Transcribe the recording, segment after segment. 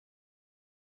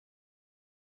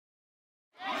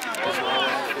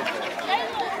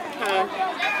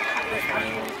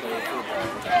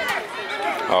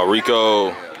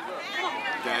Rico.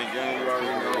 Gang, you already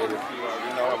know.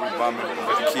 You know how we bumming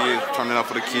with the kids, turning up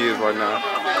for the kids right now.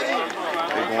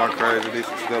 They going crazy. This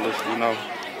is still, you know.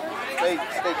 Stay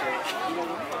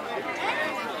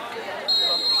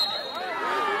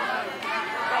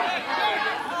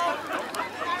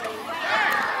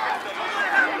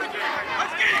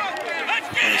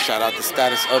And shout out the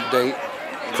status update.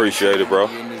 Appreciate it, bro.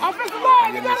 We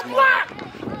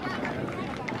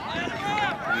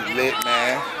lit,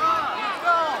 man.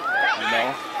 You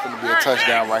know, it's gonna be a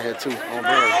touchdown right here too. On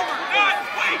bird.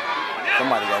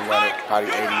 Somebody gonna run it,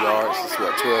 probably 80 yards. It's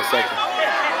what, 12 seconds.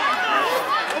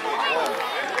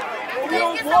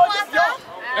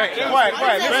 Hey, quiet.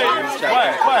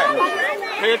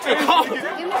 Pay attention. She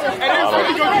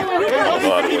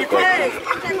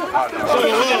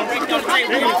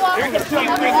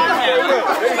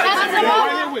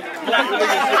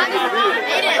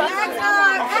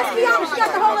got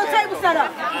the whole little table set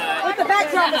up with the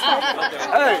backdrop and stuff.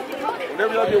 Hey,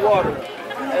 whenever y'all get water.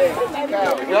 Hey,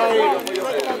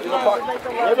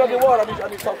 y'all get water. I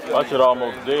need to talk to you. My shit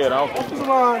almost dead.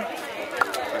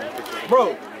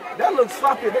 Bro, that looks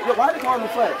sloppy. Why they calling the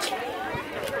flag?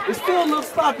 It still looks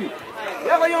sloppy.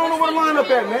 Y'all like you don't know where to line up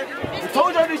at, man. We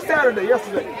told y'all this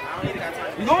yesterday.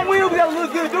 You gonna win, we gotta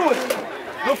look good doing it.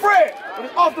 But Fred, when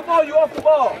it's off the ball, you off the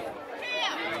ball.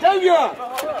 Javion,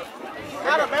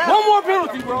 one more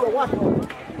penalty, bro. Watch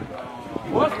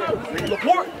it.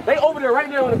 Laporte, they over there right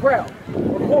now in the crowd.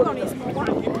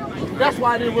 That's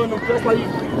why I didn't run them. That's why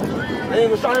they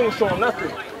ain't gonna show them nothing.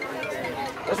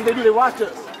 That's what they do. They watch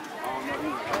us.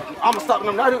 I'm gonna stop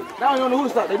them. Now they don't know who to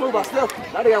stop. They know about Steph.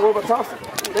 Now they got Robert Thompson.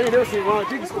 They ain't never seen Ron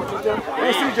Jiggy score touchdown. They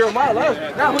ain't seen Jeremiah last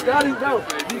year. Now you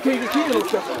can't just keep no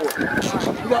Steph anymore.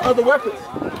 You got other weapons.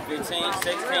 15,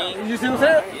 16. You see what I'm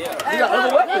saying? You got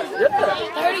other weapons. Yeah.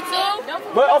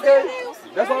 32. But okay,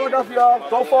 that's all I got for y'all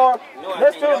so far.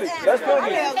 Let's feel me.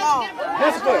 Discipline.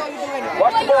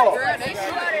 Watch the ball.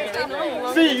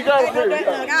 See, you got it here.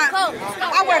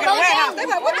 I work in a warehouse. They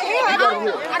like, what the hell? I got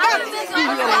it.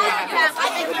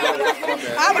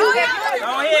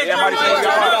 Go ahead, Everybody get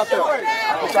out there.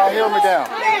 Put y'all helmet down.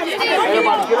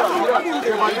 Everybody get up.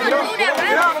 Everybody get up.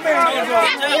 Get out, man.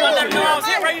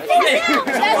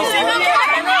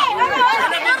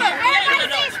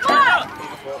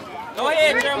 Go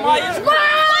ahead, Jeremiah.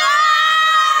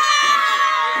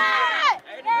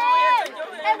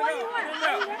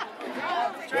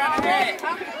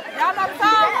 Y'all know the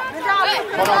song?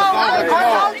 Come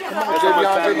on,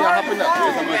 Javion, hopping up. How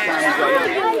much time you got?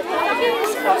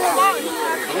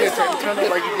 Yeah, turn up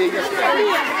like you did yesterday.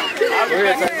 Go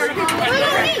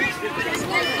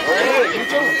ahead, you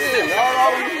too. Y'all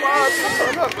always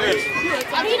turn up, man.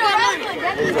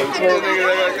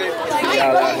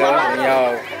 Y'all out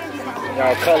here,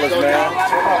 y'all colors, man.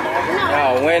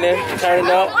 Y'all winning, turning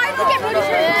up.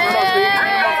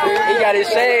 He got his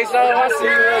shades on. I see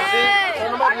you, LG.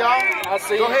 Turn them up, y'all. I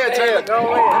see you. Go ahead, Taylor. Go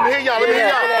ahead. Let me hear y'all. Get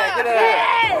it out.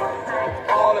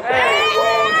 All the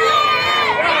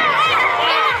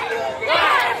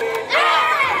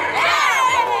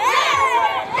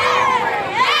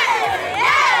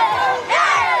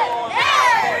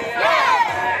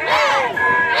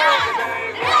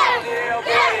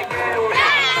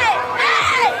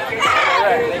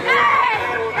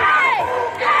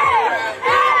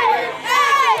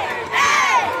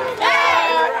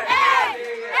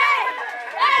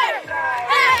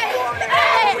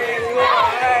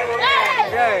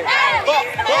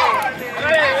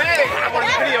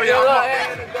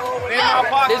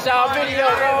This y'all video,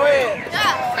 go ahead.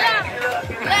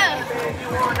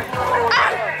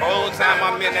 Whole time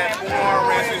I'm in that foreign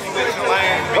rest and switching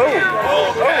lanes.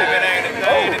 Whole time it ain't a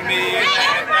thing to me. It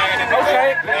ain't a thing to me.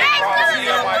 Okay.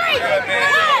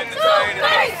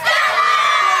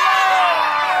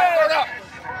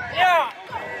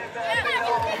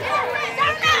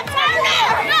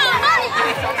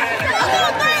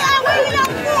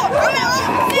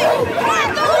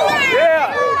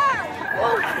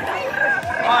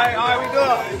 Alright, we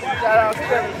good. Shout out to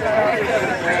them.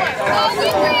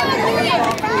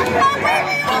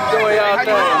 Keep doing y'all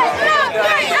thing.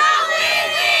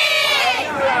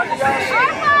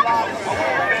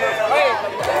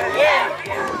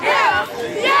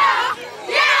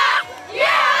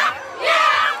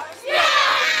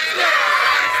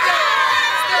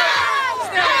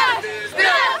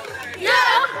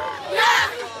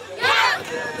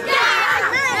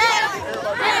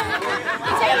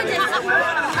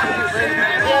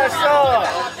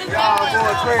 Y'all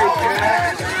going crazy,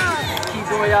 man. Keep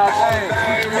doing y'all thing.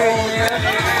 Keep million, man.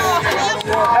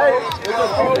 Hey, it's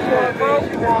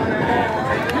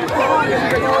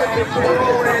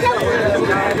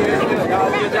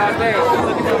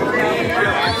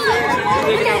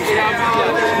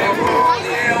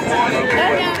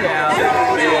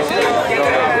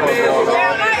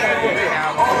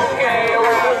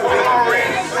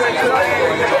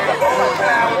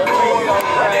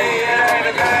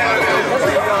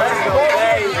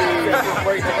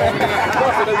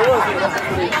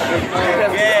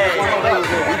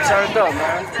We turned up,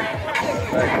 man.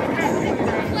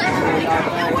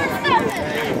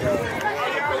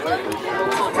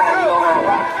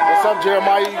 What's up,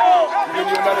 Jeremiah? You give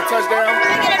you another touchdown?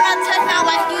 I get another touchdown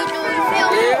like you do. You feel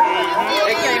me?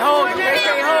 They can't hold you. They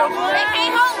can't hold you. They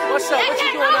can't hold me. What's up? What you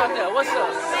doing out there? What's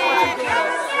up?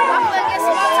 I'm gonna get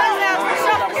some more touchdowns for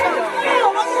sure.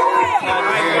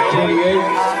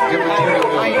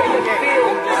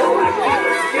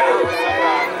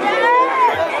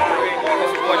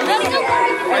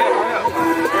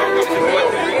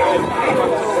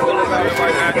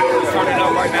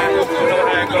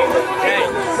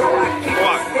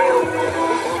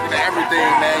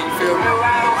 Everything, man, you feel me?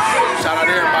 Shout out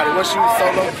to everybody. What's you,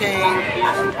 Solo King?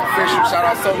 Official, shout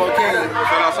out Solo King.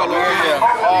 Shout out Solo King.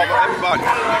 Yeah, All everybody.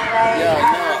 yeah.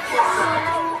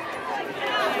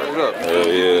 Look. Hell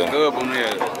yeah. Good on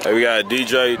there. Hey, we got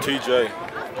DJ, TJ,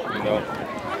 you know.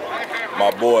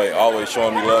 My boy, always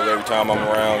showing me love every time I'm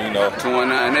around, you know.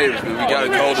 219 neighbors, man. We got One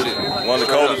of the coldest, one of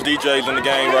the coldest DJs in the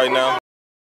game right now.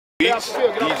 Beats,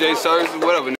 DJ services,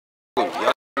 whatever. Y'all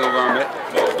know where I'm at.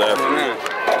 Most definitely.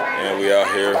 And we out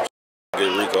here.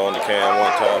 P.Rico on the cam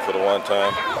one time for the one time.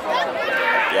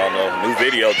 Y'all know, new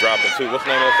video dropping too. What's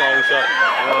the name of that song we shot?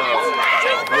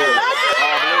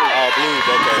 All Blues.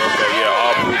 Okay, yeah,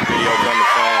 All Blues video coming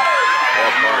soon.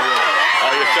 That part.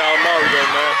 Oh, yeah, shout out Mario,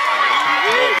 man.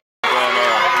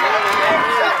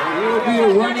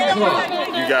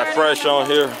 You got Fresh on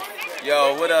here.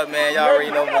 Yo, what up, man? Y'all already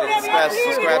know what it is.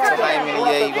 Subscribe to Hyman,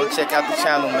 yeah. Go check out the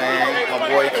channel, man. My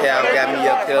boy Cal got me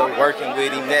up here working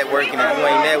with him, networking. If you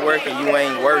ain't networking, you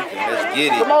ain't working. Let's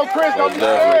get it. Come on, Chris, don't be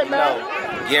scared, man.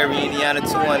 Gary, Indiana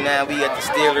 219. We at the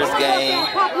Steelers game.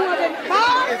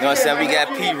 You know what I'm saying? We got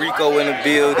P.Rico in the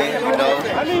building, you know.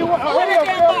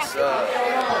 What's up?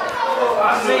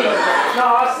 I see.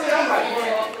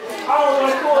 I don't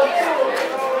want to call it.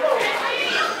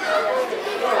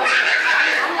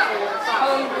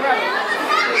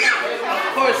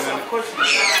 Of course.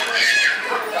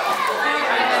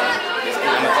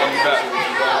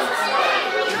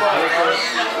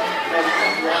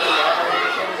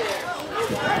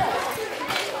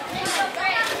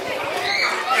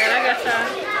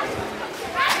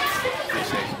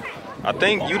 I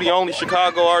think you the only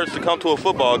Chicago artist to come to a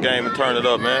football game and turn it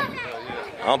up, man.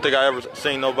 I don't think I ever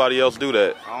seen nobody else do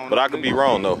that. But I could be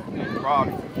wrong, though.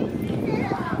 Probably.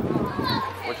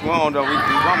 What you want, though? We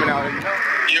bumming out here, you know?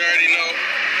 You already know.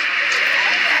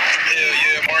 Hell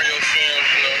yeah, Mario films,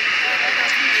 you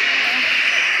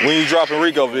know. When you dropping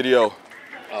Rico video?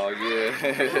 Oh,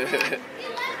 yeah.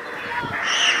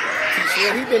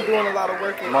 Yeah, he been doing a lot of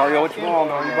work. Mario, what you want,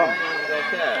 though? You bumming.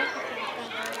 Okay.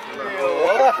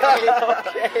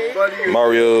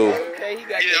 Mario. Okay, he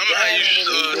got Yeah, I'm gonna have you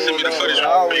send me the footage.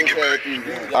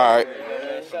 All right.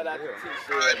 Shout out to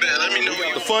All right, man, let me know when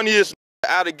you The funniest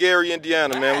out of Gary,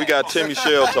 Indiana, man. We got Timmy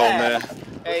Shelton, man.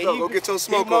 Hey, Go get your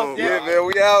smoke on. Yeah, man,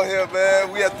 we out here,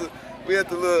 man. We at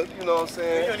the little, you know what I'm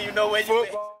saying? You don't even know where you